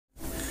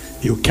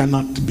You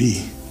cannot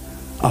be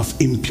of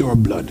impure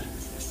blood.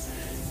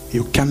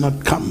 You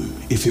cannot come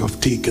if you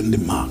have taken the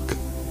mark.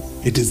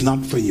 It is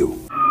not for you.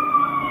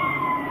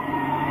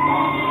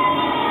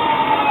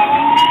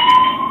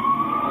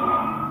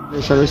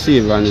 I shall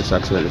receive on this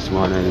accident this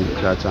morning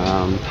that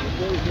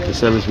the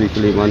service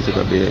weekly wanted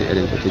to be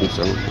heading to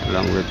Kingston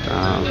along with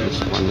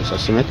Mr.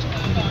 Smith,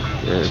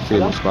 the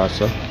famous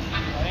pastor.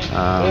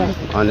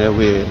 On their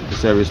way, the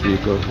service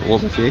vehicle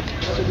overtake,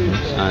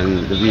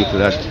 and the vehicle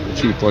that the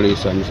chief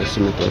police and Mr.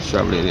 Smith was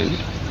traveling in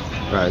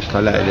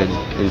collided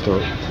into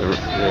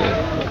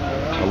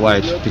a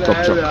white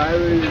pickup truck.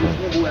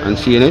 And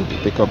seeing it, the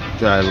pickup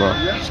driver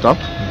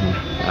stopped,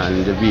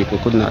 and the vehicle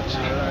could not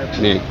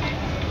make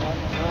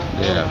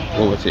the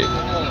overtake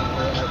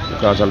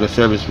because of the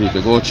service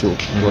vehicle go through,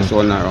 was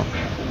so narrow.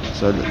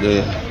 So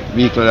the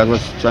vehicle that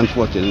was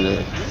transporting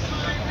the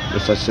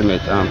Mr.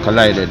 Smith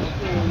collided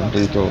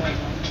into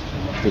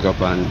pick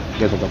up and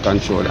get out of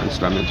control and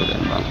slam into the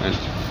embankment.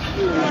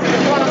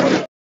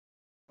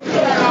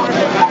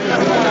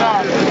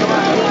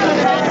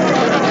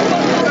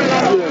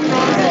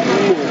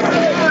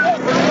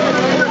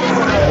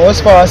 I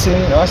was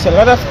passing, I saw a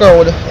lot of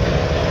crowd.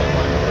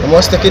 I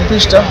was taking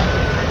picture.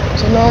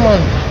 So no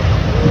man.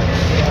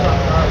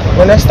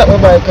 When I stopped my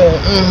bike, the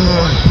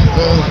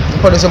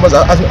police was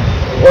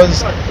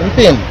in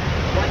pain.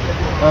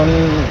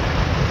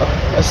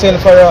 I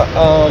sent for a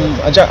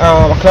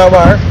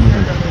crowbar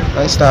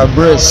and start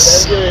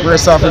brace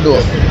off the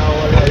door.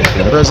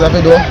 Brace off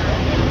the door.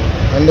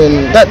 And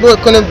then that door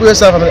couldn't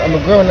brace off. I'm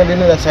ground on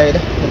the other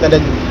side, but on the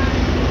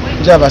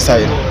driver's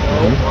side.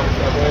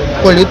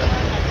 Pull it.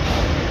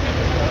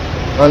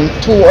 And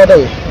two other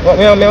way.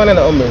 I want to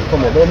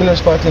come out, but I'm not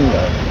spotting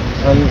that.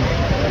 And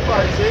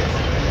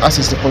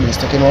assist the police,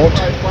 take him out.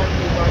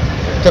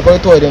 Take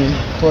out two of them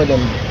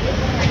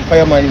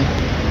fireman.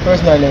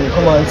 First man then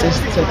come on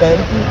second time.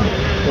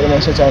 Put them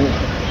on such and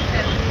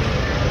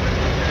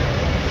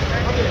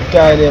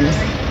carry them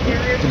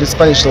to the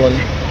Spanish Town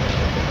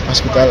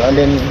hospital, and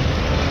then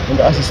when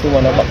the assistant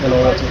one back then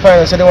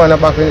finally so the one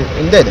back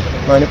in dead,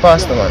 man the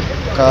pastor man.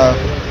 Cause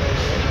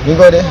we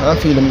go there and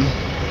feel him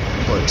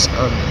pulse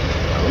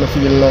and I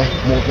feel no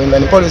movement,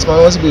 and the policeman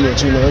was bleeding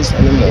through the nose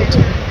and the mouth.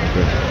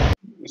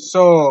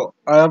 So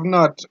I have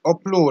not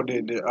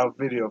uploaded a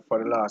video for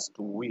the last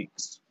 2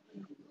 weeks.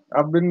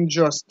 I've been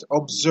just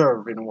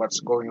observing what's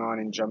going on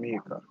in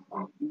Jamaica.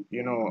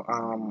 You know,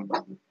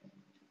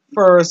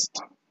 first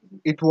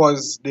it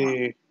was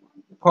the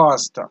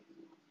pastor,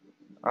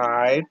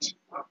 alright?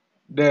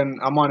 Then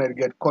a man had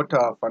get cut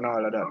off and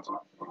all of that.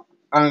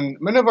 And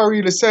I never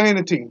really say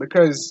anything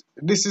because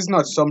this is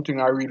not something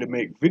I really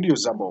make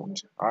videos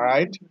about,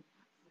 alright?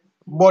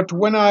 But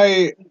when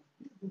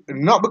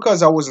not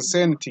because I wasn't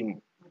saying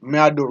anything,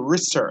 I do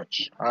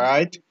research,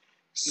 alright?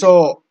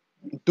 So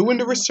doing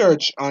the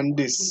research on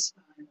this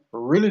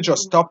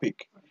religious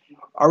topic,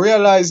 I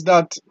realized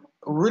that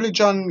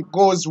religion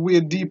goes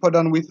way deeper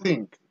than we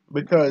think,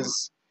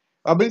 because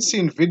I've been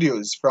seeing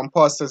videos from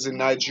pastors in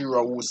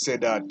Nigeria who say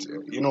that,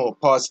 you know,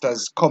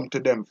 pastors come to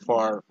them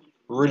for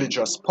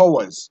religious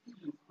powers.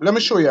 Let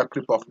me show you a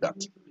clip of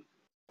that.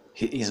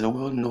 He is a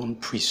well-known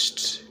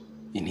priest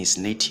in his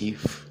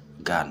native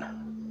Ghana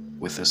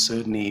with a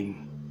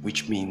surname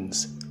which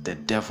means the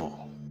devil.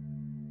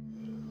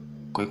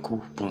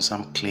 Kweku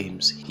Bonsam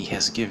claims he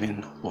has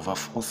given over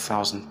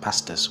 4,000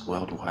 pastors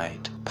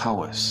worldwide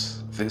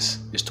powers. This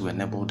is to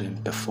enable them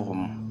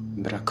perform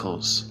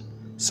miracles,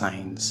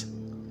 signs,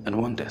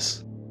 and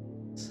wonders.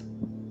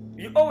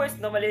 You always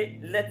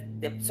normally let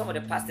some of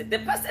the pastors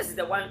is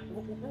the one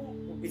who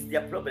is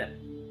their problem.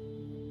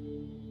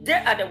 They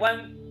are the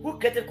one who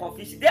created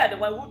confusion. They are the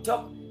one who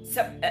talk,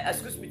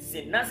 excuse me to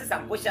say, nonsense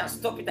and bullshit and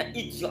stop it and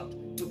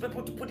idiot to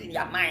people to put in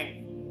their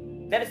mind.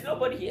 There is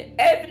nobody here.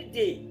 Every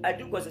day I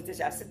do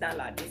consultation, I sit down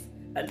like this,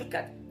 I look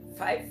at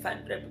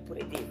 500 people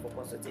a day for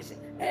consultation.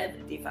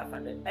 Every day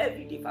 500,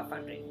 every day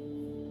 500.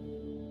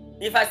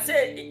 If I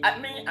say, I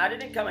mean, I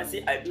didn't come and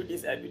say I do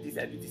this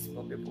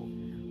for people.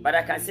 But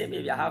I can say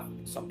maybe I have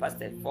some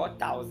pastors,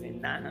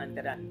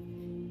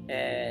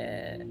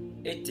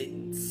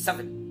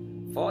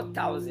 4,987.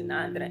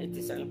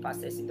 4,987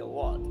 pastors in the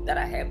world that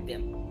I help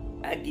them.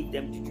 I give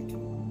them to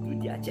do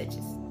their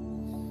churches.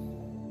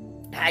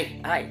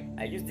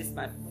 I use this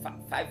my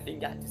five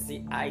finger to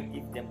say I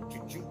give them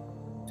juju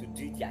to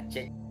do their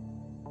church.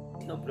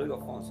 You don't blow your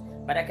phones,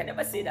 but I can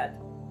never say that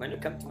when you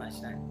come to my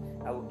shrine,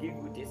 I will give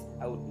you this.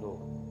 I would know.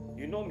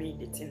 You know me,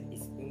 the thing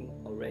is in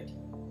already.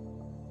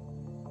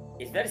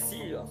 It's very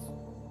serious.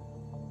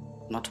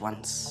 Not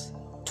once,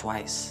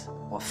 twice,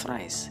 or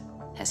thrice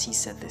has he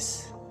said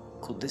this.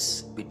 Could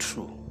this be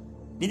true?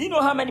 Did you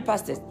know how many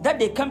pastors that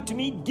they come to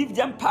me, give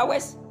them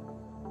powers?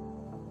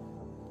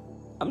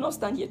 I'm not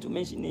standing here to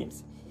mention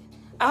names.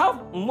 I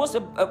have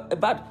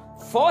about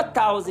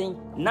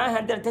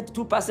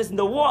 4,932 pastors in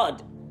the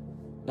world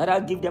that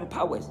I'll give them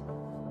powers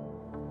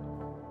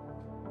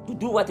to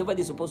do whatever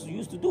they're supposed to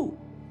use to do.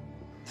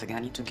 The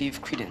Ghani, to give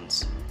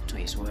credence to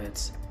his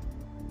words,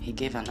 he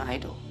gave an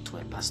idol to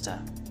a pastor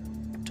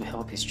to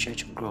help his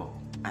church grow.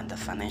 and the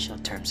financial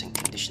terms and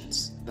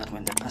conditions. But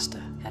when the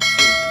pastor had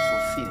failed to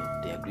fulfill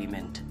the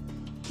agreement,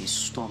 he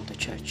stormed the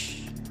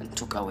church and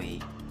took away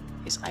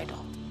his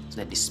idol, to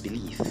the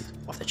disbelief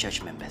of the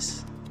church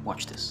members.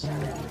 Watch this.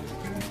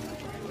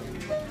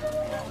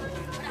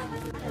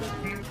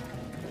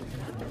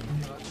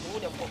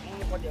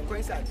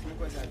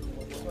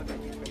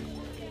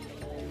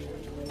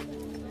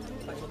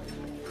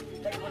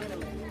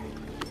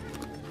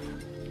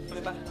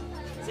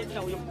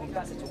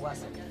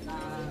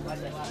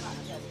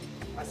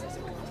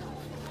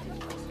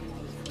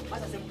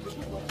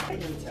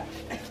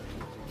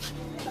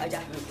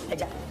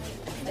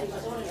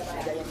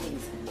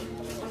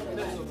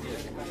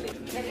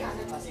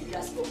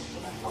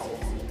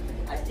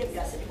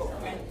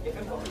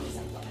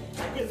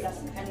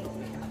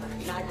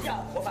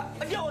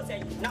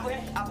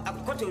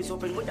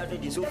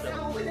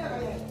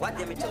 What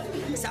they tell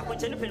you? So I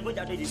continue to put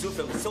out the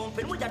film. So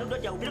when we are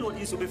doing that, we don't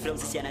use the film.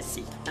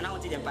 CNC, and I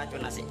want to them back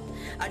when I say,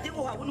 I did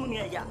what I knew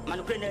here. Man,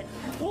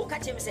 who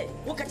catch him say,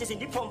 who catches in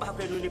the form back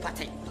when we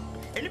party.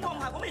 And the form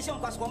have only some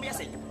pass for me. I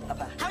say,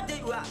 how dare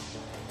you are?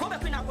 Go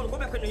back in, go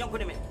back in the young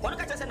women. One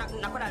catch us and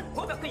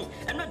go back in,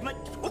 and not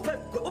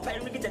open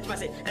and get at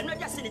myself, and not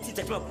just in the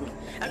teacher.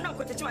 And now,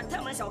 what you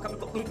tell myself, come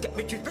go.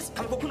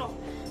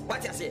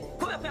 What I say,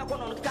 go back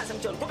on the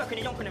castle, go back in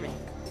the young women.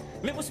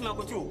 Me was my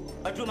go to,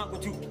 a drum go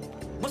to.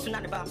 Was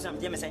not the bombs of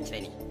James and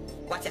training.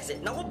 What I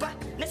said, now,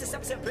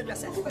 necessary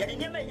prejudice, that in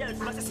never yelled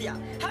for us here.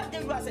 How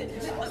they was it?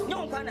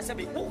 No one can say,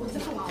 the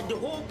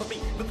whole puppy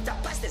with the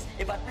pastors,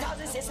 about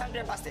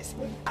 1,600 pastors.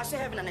 I should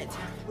have a net.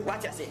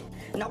 What I say,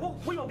 now,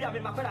 we will be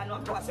having my brother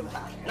not to us.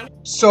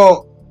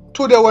 So,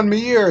 today when me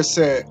hear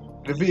say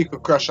the vehicle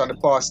crash and the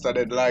pastor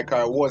dead like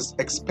I was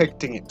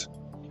expecting it,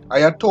 I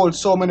had told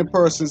so many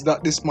persons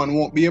that this man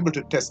won't be able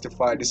to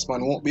testify, this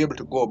man won't be able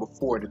to go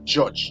before the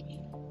judge.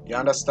 You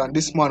understand?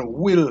 This man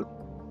will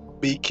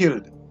be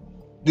killed.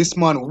 This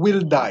man will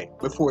die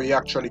before he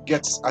actually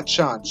gets a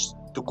chance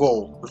to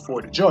go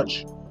before the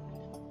judge.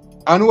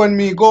 And when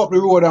me go up the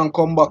road and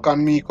come back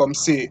and me come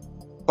say,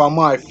 for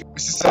my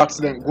this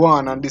accident go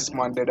on and this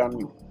man dead and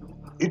me,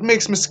 it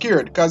makes me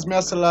scared because me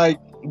I say like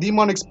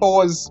demonic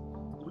powers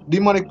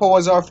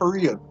are for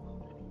real.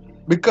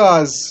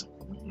 Because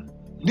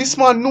this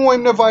man know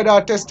him never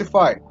had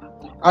testify.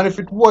 And if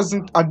it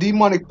wasn't a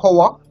demonic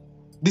power,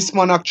 this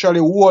man actually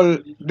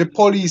hold the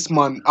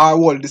policeman or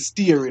hold the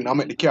steering and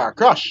make the car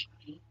crash.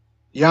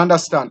 You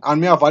understand? And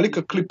me have a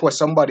little clip where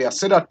somebody has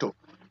said that to.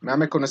 Me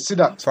make gonna see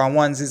that. From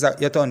once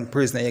you turn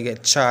prisoner, you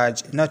get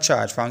charged, not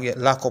charged, from get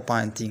locked up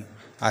and thing.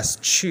 A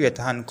straight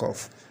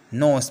handcuff.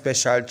 No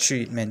special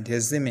treatment,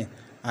 you see me?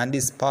 And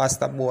this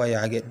pastor boy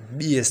I get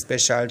be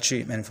special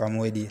treatment from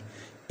where they.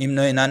 Him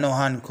no in a no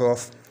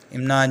handcuff,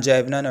 him not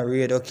drive no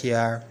radio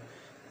car.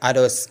 I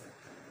just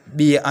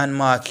be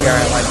unmarked car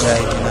and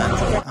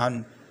driving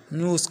and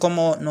news come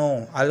out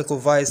now, a little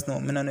voice now.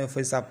 I don't know if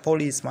it's a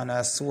policeman or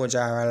a soldier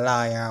or a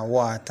liar or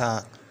what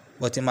talk.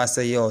 But he must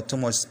say, yo, too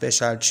much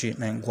special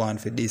treatment going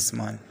for this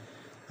man.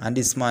 And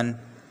this man,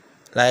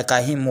 like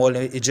a him hold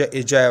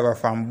a driver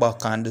from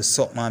back and do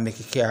something and make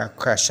a car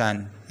crash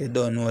and you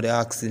don't know the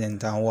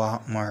accident and what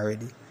happened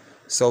already.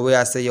 So we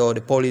are say, yo,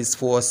 the police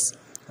force,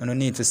 you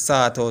need to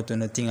sort out on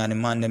the thing and the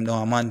man them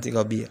down a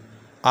Montego Bay.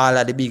 All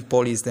of the big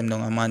police them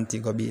down a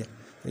Montego Bay.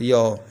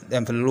 Yo,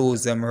 them for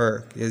lose them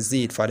work. You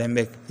see it for them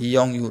make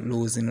young youth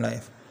lose in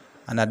life.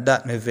 And at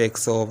that me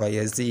vex over,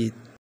 you see it.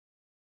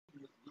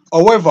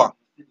 However,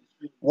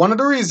 one of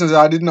the reasons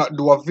I did not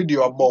do a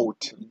video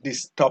about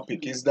this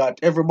topic is that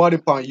everybody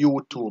on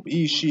YouTube,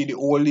 she, the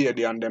old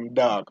lady and them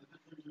dog,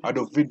 I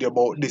do video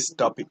about this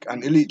topic.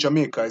 And Elite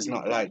Jamaica is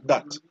not like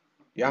that.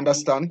 You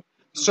understand?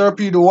 Sir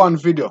P do one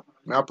video.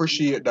 I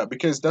appreciate that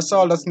because that's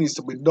all that needs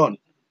to be done.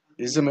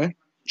 You see me?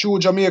 True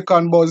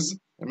Jamaican buzz,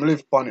 I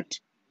live on it.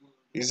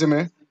 You see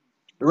me?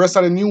 The rest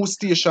of the news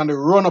station, the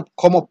run up,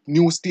 come up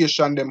news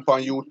station them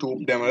on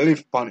YouTube, them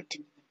live on it.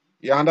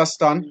 You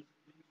understand?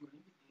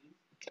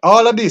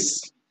 All of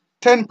this,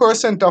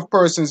 10% of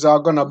persons are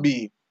gonna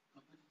be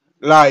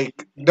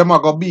like, them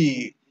are gonna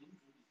be,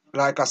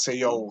 like I say,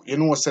 yo, you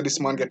know, say this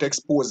man get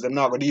exposed, them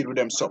not gonna deal with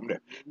them something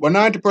there. But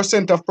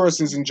 90% of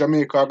persons in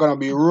Jamaica are gonna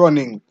be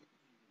running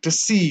to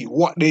see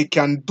what they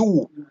can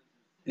do.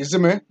 You see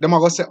me? Them are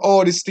gonna say,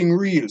 oh, this thing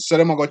real. So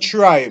them are gonna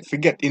try to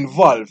get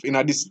involved in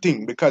this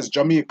thing because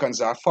Jamaicans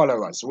are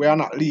followers. We are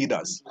not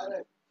leaders.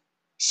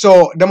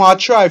 So them are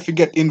try to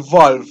get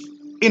involved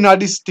in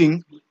this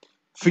thing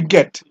to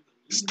get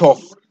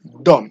stuff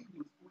done.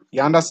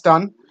 You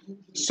understand?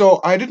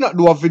 So I did not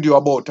do a video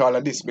about all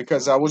of this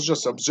because I was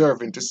just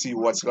observing to see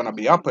what's gonna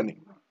be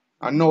happening.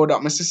 I know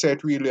that my sister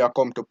it really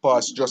come to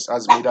pass just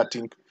as me that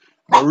think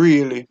I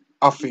really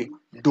have to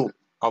do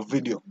a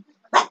video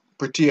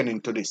pertaining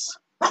to this.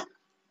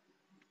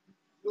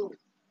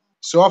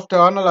 So after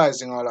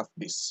analyzing all of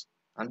this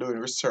and doing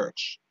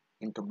research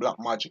into black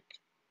magic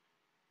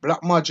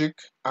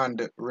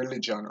and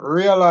religion,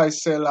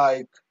 realize say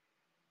like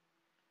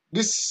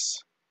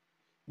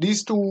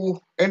these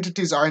two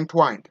entities are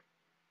entwined.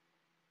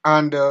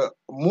 And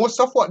most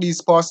of what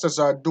these pastors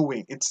are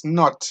doing, it's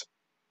not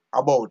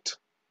about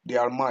the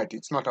Almighty.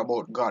 It's not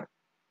about God.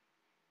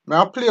 May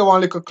I play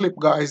one little clip,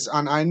 guys,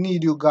 and I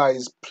need you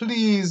guys,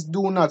 please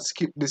do not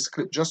skip this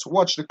clip. Just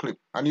watch the clip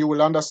and you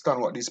will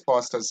understand what these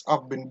pastors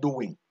have been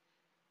doing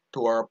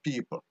to our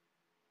people.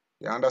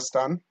 You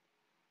understand?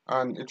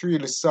 And it's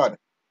really sad.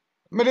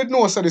 I didn't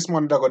know so this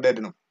man that got dead,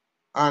 you know.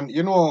 And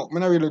you know, I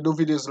don't really do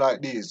videos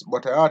like these,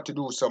 but I had to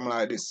do something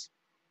like this.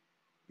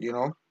 You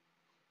know?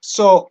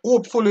 So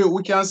hopefully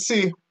we can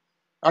see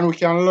and we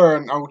can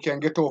learn and we can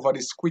get over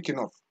this quick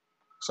enough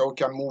so we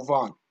can move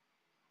on.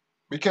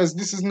 Because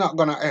this is not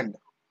gonna end.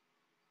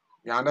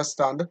 You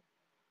understand?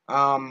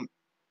 The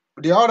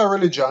other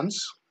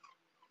religions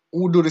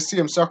who do the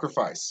same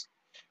sacrifice.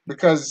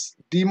 Because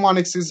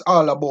demonics is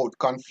all about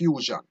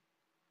confusion.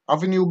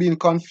 Having you been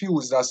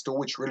confused as to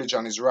which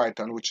religion is right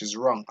and which is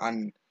wrong.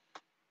 And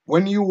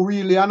when you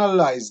really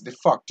analyze the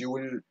fact, you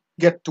will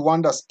get to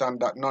understand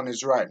that none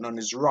is right, none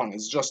is wrong.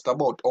 It's just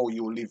about how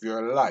you live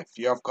your life.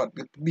 You have got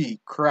to be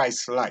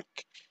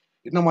Christ-like.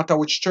 It no matter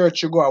which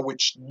church you go or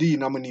which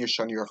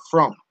denomination you're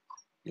from.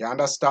 You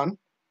understand?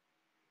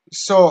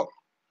 So,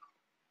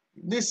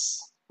 this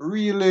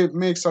really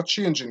makes a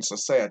change in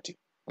society.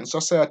 And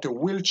society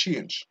will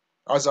change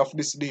as of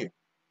this day.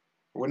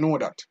 We know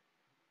that.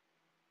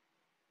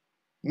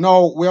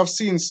 Now, we have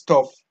seen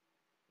stuff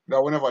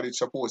that we never did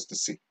supposed to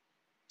see.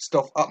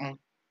 Stuff happen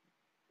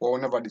what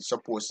we never did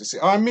supposed to see.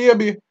 Or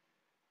maybe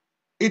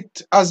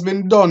it has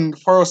been done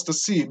for us to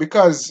see,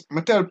 because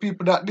I tell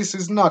people that this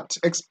is not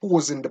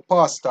exposing the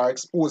pastor,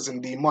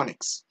 exposing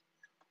demonics.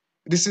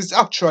 This is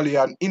actually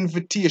an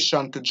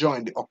invitation to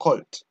join the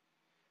occult.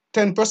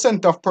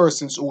 10% of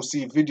persons who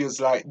see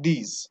videos like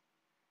these,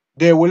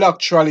 they will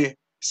actually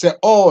say,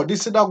 oh,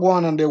 this is that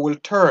one, and they will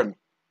turn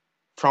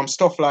from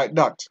stuff like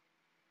that.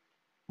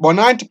 But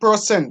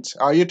 90%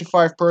 or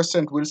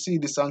 85% will see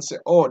this and say,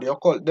 oh, the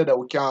occult did that,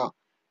 we can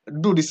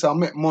do this and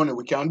make money,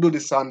 we can do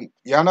this, and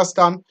you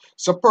understand?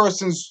 So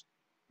persons,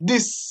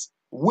 this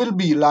will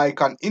be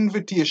like an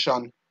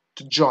invitation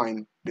to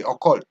join the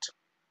occult.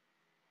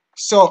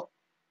 So,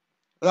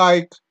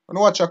 like, I'm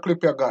gonna watch a clip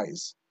here,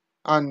 guys,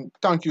 and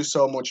thank you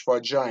so much for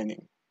joining.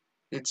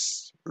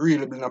 It's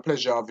really been a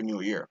pleasure having you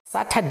here.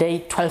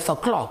 Saturday, 12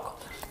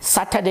 o'clock.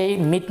 Saturday,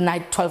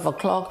 midnight, 12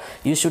 o'clock,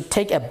 you should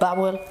take a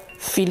barrel,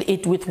 fill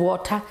it with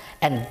water,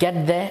 and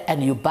get there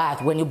and you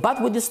bath. When you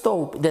bath with the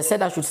stove, they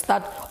said I should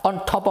start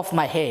on top of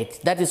my head.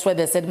 That is where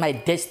they said my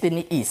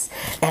destiny is.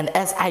 And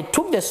as I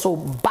took the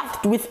soap,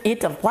 bathed with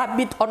it, rub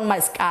it on my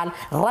skull,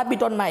 rub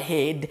it on my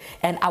head,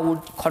 and I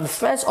would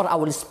confess or I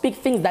will speak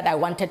things that I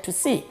wanted to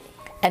see.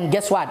 And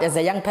guess what? As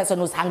a young person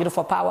who's hungry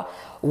for power,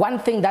 one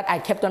thing that I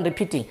kept on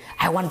repeating,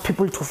 I want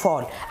people to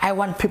fall. I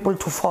want people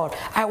to fall.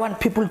 I want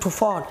people to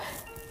fall.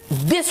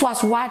 This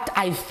was what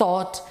I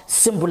thought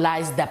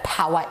symbolized the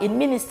power in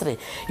ministry.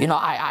 You know,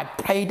 I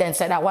prayed and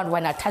said, I want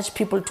when I touch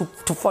people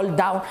to fall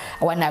down.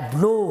 When I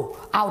blow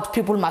out,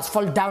 people must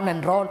fall down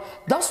and roll.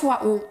 Those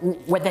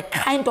were the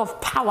kind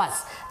of powers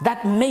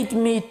that made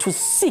me to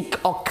seek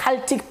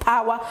occultic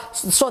power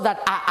so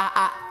that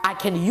I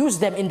can use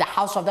them in the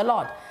house of the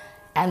Lord.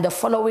 And the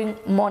following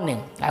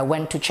morning, I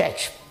went to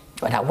church.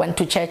 When I went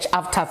to church,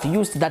 after I've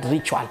used that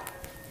ritual,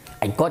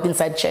 I got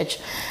inside church,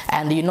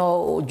 and you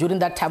know, during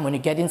that time when you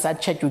get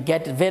inside church, you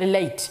get very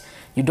late.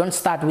 You don't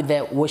start with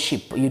the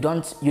worship. You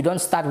don't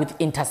start with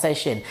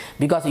intercession,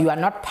 because you are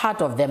not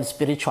part of them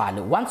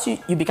spiritually. Once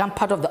you become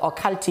part of the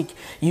occultic,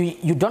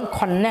 you don't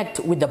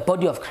connect with the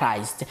body of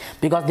Christ,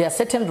 because there are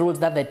certain rules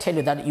that they tell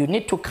you that you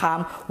need to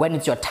come when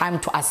it's your time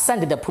to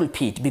ascend the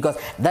pulpit, because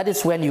that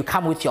is when you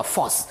come with your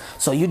force.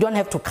 So you don't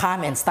have to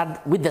come and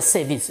start with the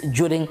service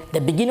during the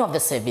beginning of the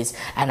service.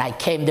 And I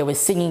came, they were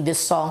singing this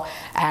song,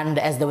 and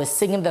as they were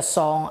singing the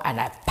song,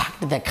 and I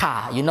parked the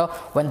car, you know,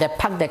 when they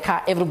parked the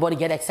car, everybody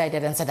get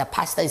excited and said, the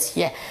pastor is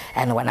here.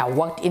 And when I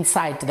walked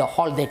inside the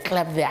hall, they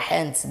clapped their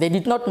hands. They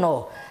did not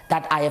know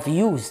that I have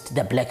used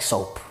the black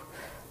soap.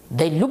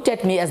 They looked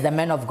at me as the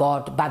man of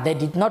God, but they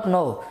did not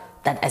know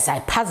that as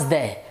I passed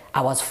there,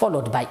 I was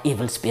followed by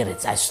evil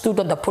spirits. I stood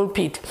on the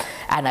pulpit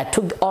and I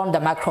took on the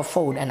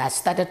microphone and I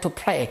started to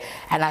pray,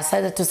 and I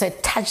started to say,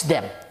 touch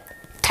them,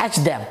 touch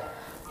them.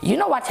 You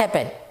know what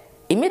happened?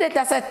 Immediately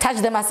I said,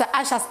 touch them. I said,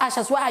 ushers,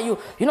 ushers, where are you?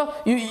 You know,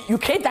 you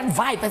create that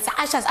vibe and say,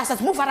 ushers,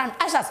 ushers, move around,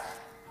 ushers.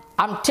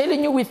 I'm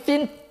telling you,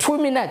 within 2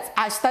 minutes,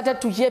 I started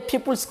to hear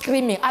people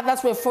screaming.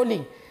 Others were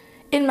falling.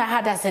 In my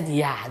heart, I said,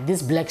 yeah,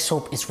 this black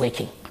soap is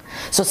working.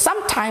 So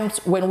sometimes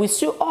when we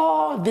see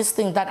all these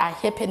things that are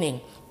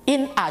happening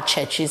in our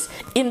churches,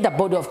 in the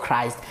body of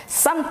Christ,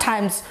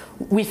 sometimes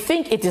we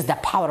think it is the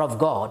power of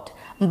God.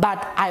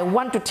 But I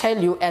want to tell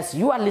you, as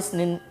you are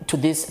listening to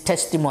this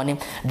testimony,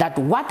 that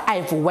what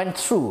I've went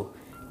through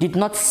did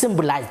not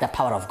symbolize the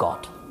power of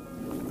God.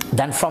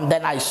 Then from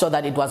then I saw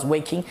that it was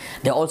working.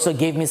 They also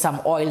gave me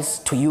some oils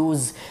to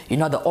use, you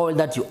know, the oil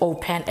that you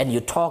open and you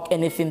talk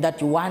anything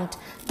that you want.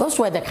 Those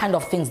were the kind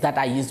of things that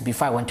I used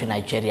before I went to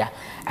Nigeria.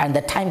 And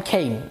the time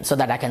came so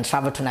that I can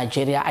travel to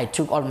Nigeria. I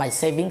took all my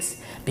savings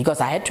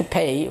because I had to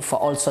pay for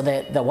also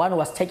the one who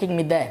was taking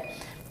me there.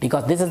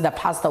 because this is the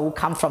pastor who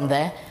come from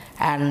there,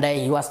 and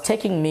he was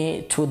taking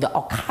me to the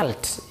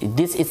occult.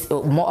 This is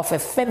more of a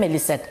family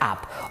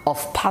setup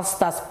of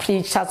pastors,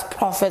 preachers,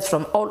 prophets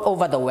from all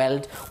over the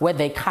world, where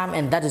they come,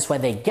 and that is where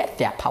they get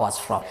their powers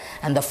from.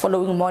 And the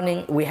following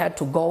morning, we had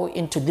to go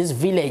into this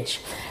village,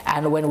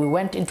 and when we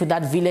went into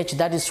that village,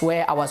 that is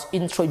where I was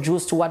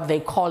introduced to what they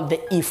call the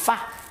Ifa.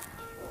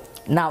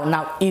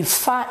 Now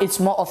Ifa is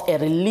more of a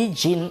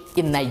religion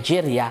in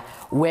Nigeria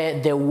where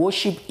they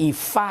worship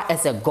Ifa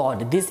as a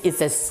god. This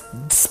is a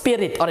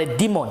spirit or a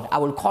demon, I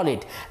will call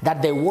it,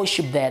 that they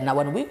worship there. Now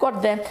when we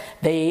got there,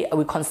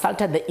 we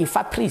consulted the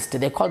Ifa priest.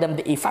 They call them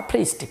the Ifa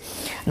priest.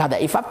 Now the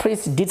Ifa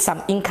priest did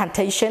some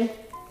incantation,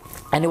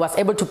 and he was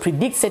able to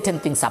predict certain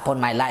things upon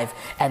my life.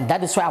 And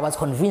that is why I was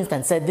convinced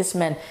and said, this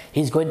man,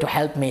 he's going to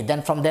help me.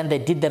 Then from then they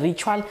did the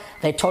ritual.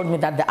 They told me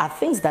that there are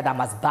things that I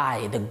must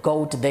buy, the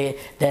goat,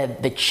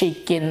 the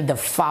chicken, the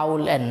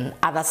fowl, and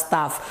other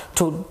stuff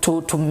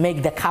to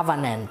make the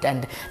covenant.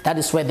 And that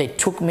is where they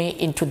took me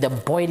into the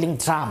boiling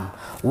drum,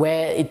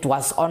 where it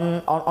was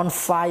on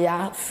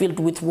fire,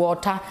 filled with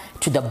water,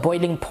 to the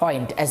boiling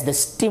point. As the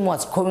steam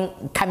was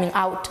coming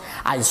out,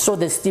 I saw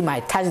the steam,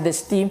 I touched the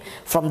steam.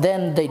 From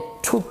then they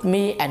took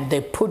me and they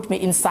put me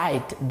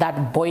inside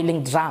that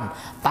boiling drum.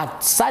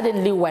 But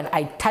suddenly when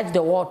I touched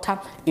the water,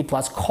 it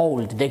was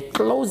cold. They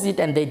closed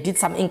it and they did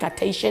some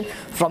incantation.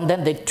 From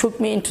then they took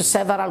me into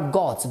several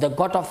gods, the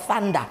god of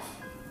thunder.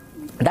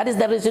 That is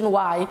the reason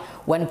why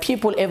when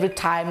people every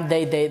time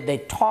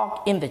they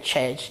talk in the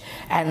church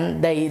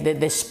and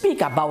they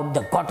speak about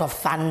the God of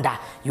thunder,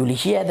 you'll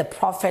hear the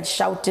prophet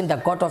shouting the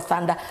God of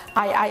thunder.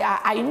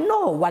 I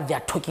know what they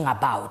are talking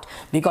about,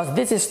 because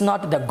this is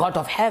not the God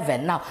of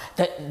heaven. Now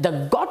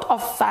the God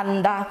of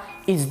thunder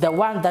is the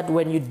one that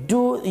when you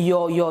do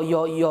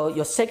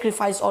your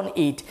sacrifice on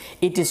it,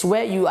 it is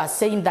where you are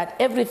saying that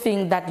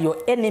everything that your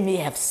enemy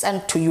have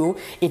sent to you,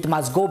 it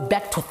must go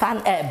back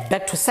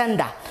to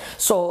sender.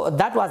 So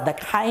that was the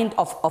kind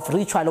of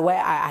ritual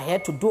where I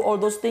had to do all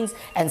those things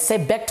and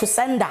say back to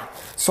sender.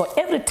 So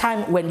every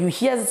time when you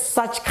hear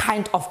such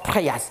kind of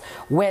prayers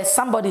where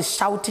somebody is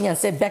shouting and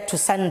say back to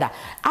sender,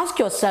 ask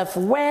yourself,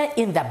 where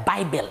in the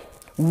Bible,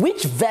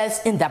 which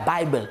verse in the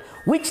Bible,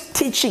 which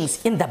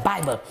teachings in the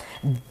Bible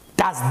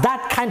does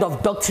that kind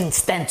of doctrine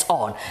stands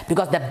on?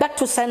 Because the back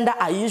to sender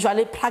are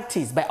usually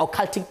practiced by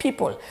occultic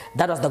people.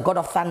 That was the god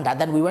of thunder.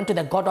 Then we went to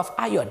the god of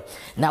iron.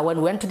 Now when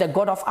we went to the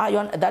god of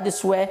iron, that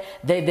is where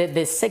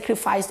they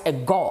sacrificed a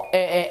dog.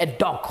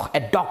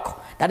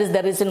 That is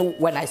the reason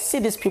when I see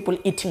these people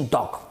eating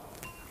dog,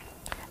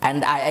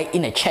 and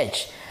in a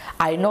church,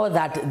 I know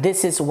that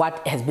this is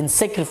what has been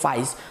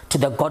sacrificed to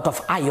the god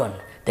of iron.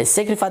 They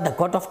sacrificed the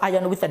god of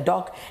iron with a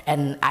dog,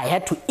 and I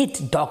had to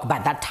eat dog by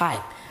that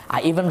time.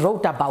 I even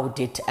wrote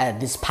about it,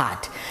 this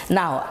part.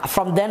 Now,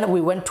 from then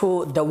we went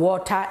to the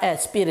water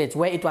spirit,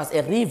 where it was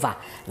a river,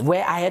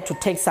 where I had to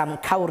take some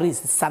cowries,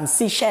 some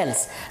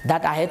seashells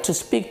that I had to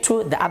speak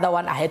to. The other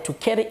one, I had to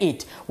carry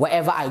it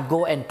wherever I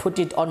go and put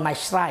it on my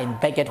shrine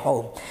back at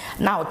home.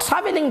 Now,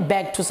 traveling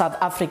back to South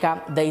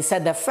Africa, they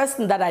said the first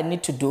thing that I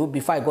need to do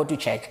before I go to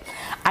church,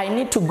 I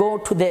need to go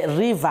to the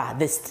river,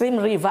 the stream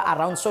river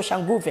around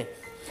Soshanguve.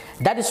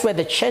 That is where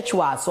the church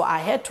was. So I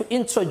had to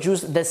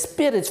introduce the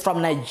spirits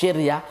from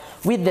Nigeria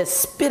with the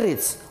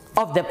spirits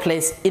of the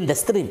place in the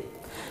stream.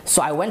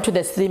 So I went to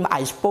the stream,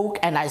 I spoke,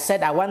 and I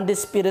said, I want these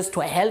spirits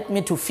to help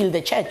me to fill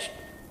the church.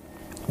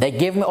 They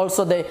gave me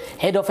also the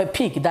head of a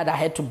pig that I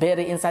had to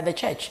bury inside the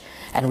church.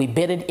 And we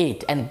buried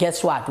it. And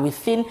guess what?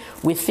 Within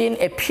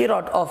a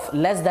period of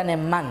less than a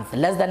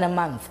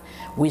month,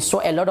 we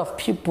saw a lot of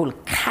people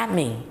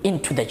coming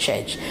into the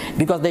church.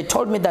 Because they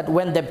told me that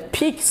when the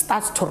pig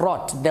starts to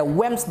rot, the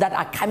worms that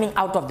are coming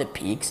out of the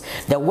pigs,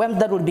 the worms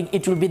that will be,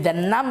 it will be the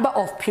number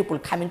of people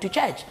coming to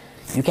church.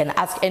 You can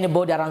ask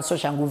anybody around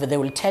Soshanguve, they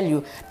will tell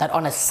you that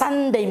on a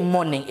Sunday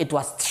morning, it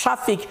was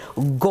traffic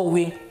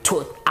going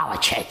to our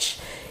church.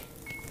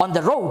 On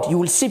the road, you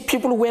will see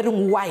people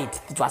wearing white.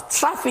 It was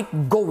traffic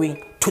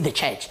going to the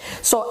church.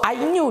 So I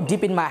knew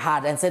deep in my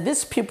heart and said,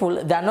 these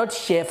people, they are not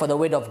here for the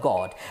word of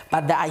God,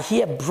 but they are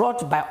here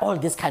brought by all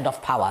these kind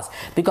of powers.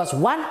 Because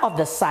one of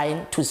the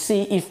signs to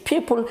see if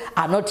people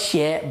are not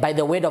here by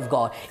the word of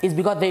God is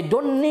because they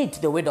don't need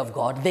the word of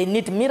God. They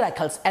need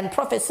miracles and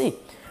prophecy.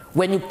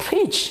 When you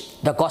preach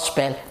the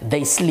gospel,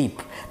 they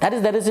sleep. That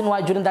is the reason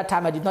why during that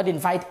time I did not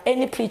invite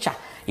any preacher.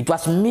 It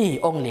was me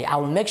only. I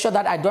will make sure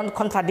that I don't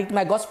contradict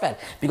my gospel,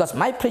 because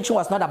my preaching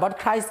was not about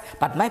Christ,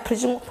 but my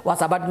preaching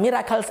was about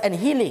miracles and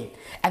healing.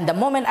 And the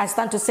moment I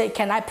stand to say,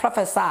 can I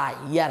prophesy?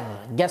 Yeah,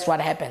 guess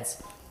what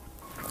happens?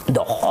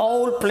 The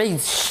whole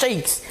place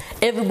shakes.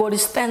 Everybody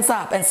stands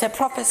up and says,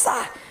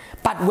 prophesy.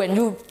 But when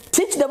you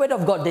teach the word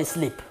of God, they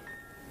sleep.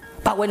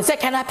 But when you say,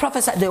 can I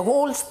prophesy? They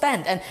all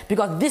stand. And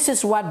because this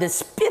is what the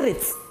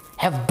spirits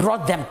have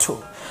brought them to.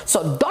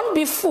 So don't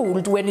be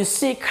fooled when you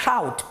see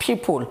crowd,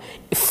 people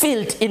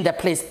filled in the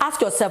place.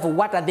 Ask yourself,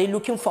 what are they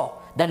looking for?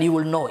 then you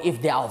will know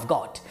if they are of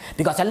God.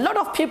 Because a lot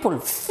of people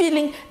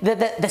filling the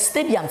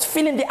stadiums,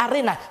 filling the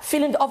arena,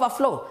 filling the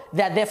overflow,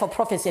 they are there for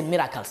prophecy and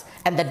miracles.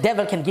 And the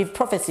devil can give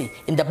prophecy.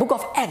 In the book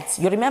of Acts,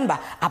 you remember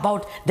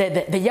about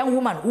the young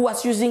woman who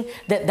was using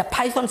the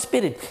python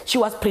spirit. She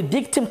was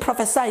predicting,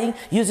 prophesying,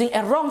 using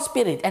a wrong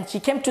spirit. And she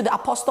came to the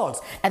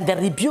apostles and they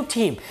rebuked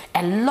him.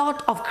 A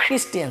lot of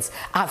Christians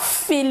are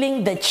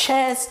filling the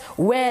chairs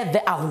where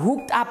they are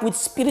hooked up with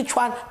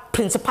spiritual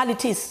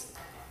principalities.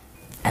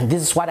 And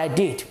this is what I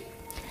did.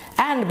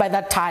 And by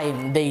that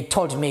time, they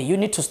told me, you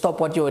need to stop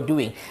what you were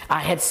doing. I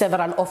had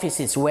several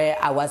offices where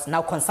I was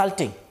now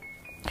consulting.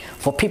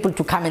 For people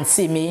to come and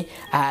see me,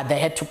 they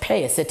had to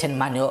pay a certain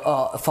money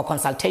for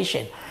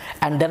consultation.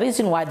 And the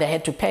reason why they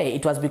had to pay,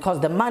 it was because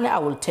the money I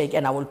will take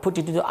and I will put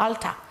it to the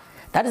altar.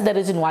 That is the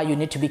reason why you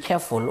need to be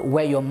careful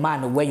where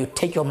you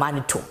take your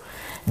money to.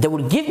 They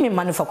will give me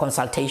money for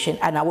consultation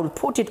and I will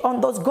put it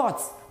on those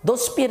gods,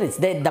 those spirits.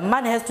 The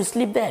money has to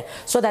sleep there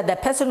so that the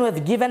person who has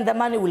given the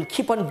money will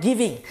keep on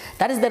giving.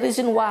 That is the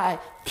reason why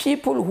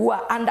people who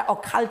are under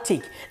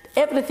occultic,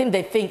 everything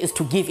they think is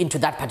to give into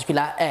that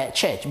particular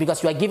church,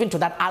 because you are giving to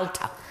that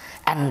altar.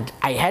 And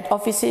I had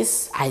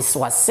offices, I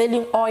was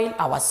selling oil,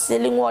 I was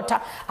selling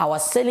water, I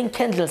was selling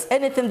candles,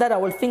 anything that I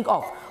will think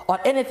of or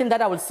anything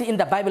that I will see in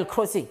the Bible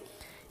crossing.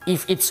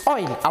 If it's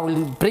oil, I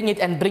will bring it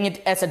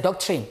as a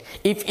doctrine.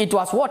 If it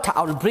was water,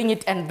 I will bring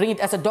it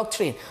as a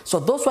doctrine. So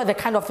those were the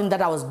kind of things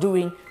that I was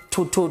doing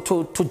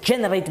to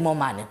generate more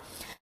money.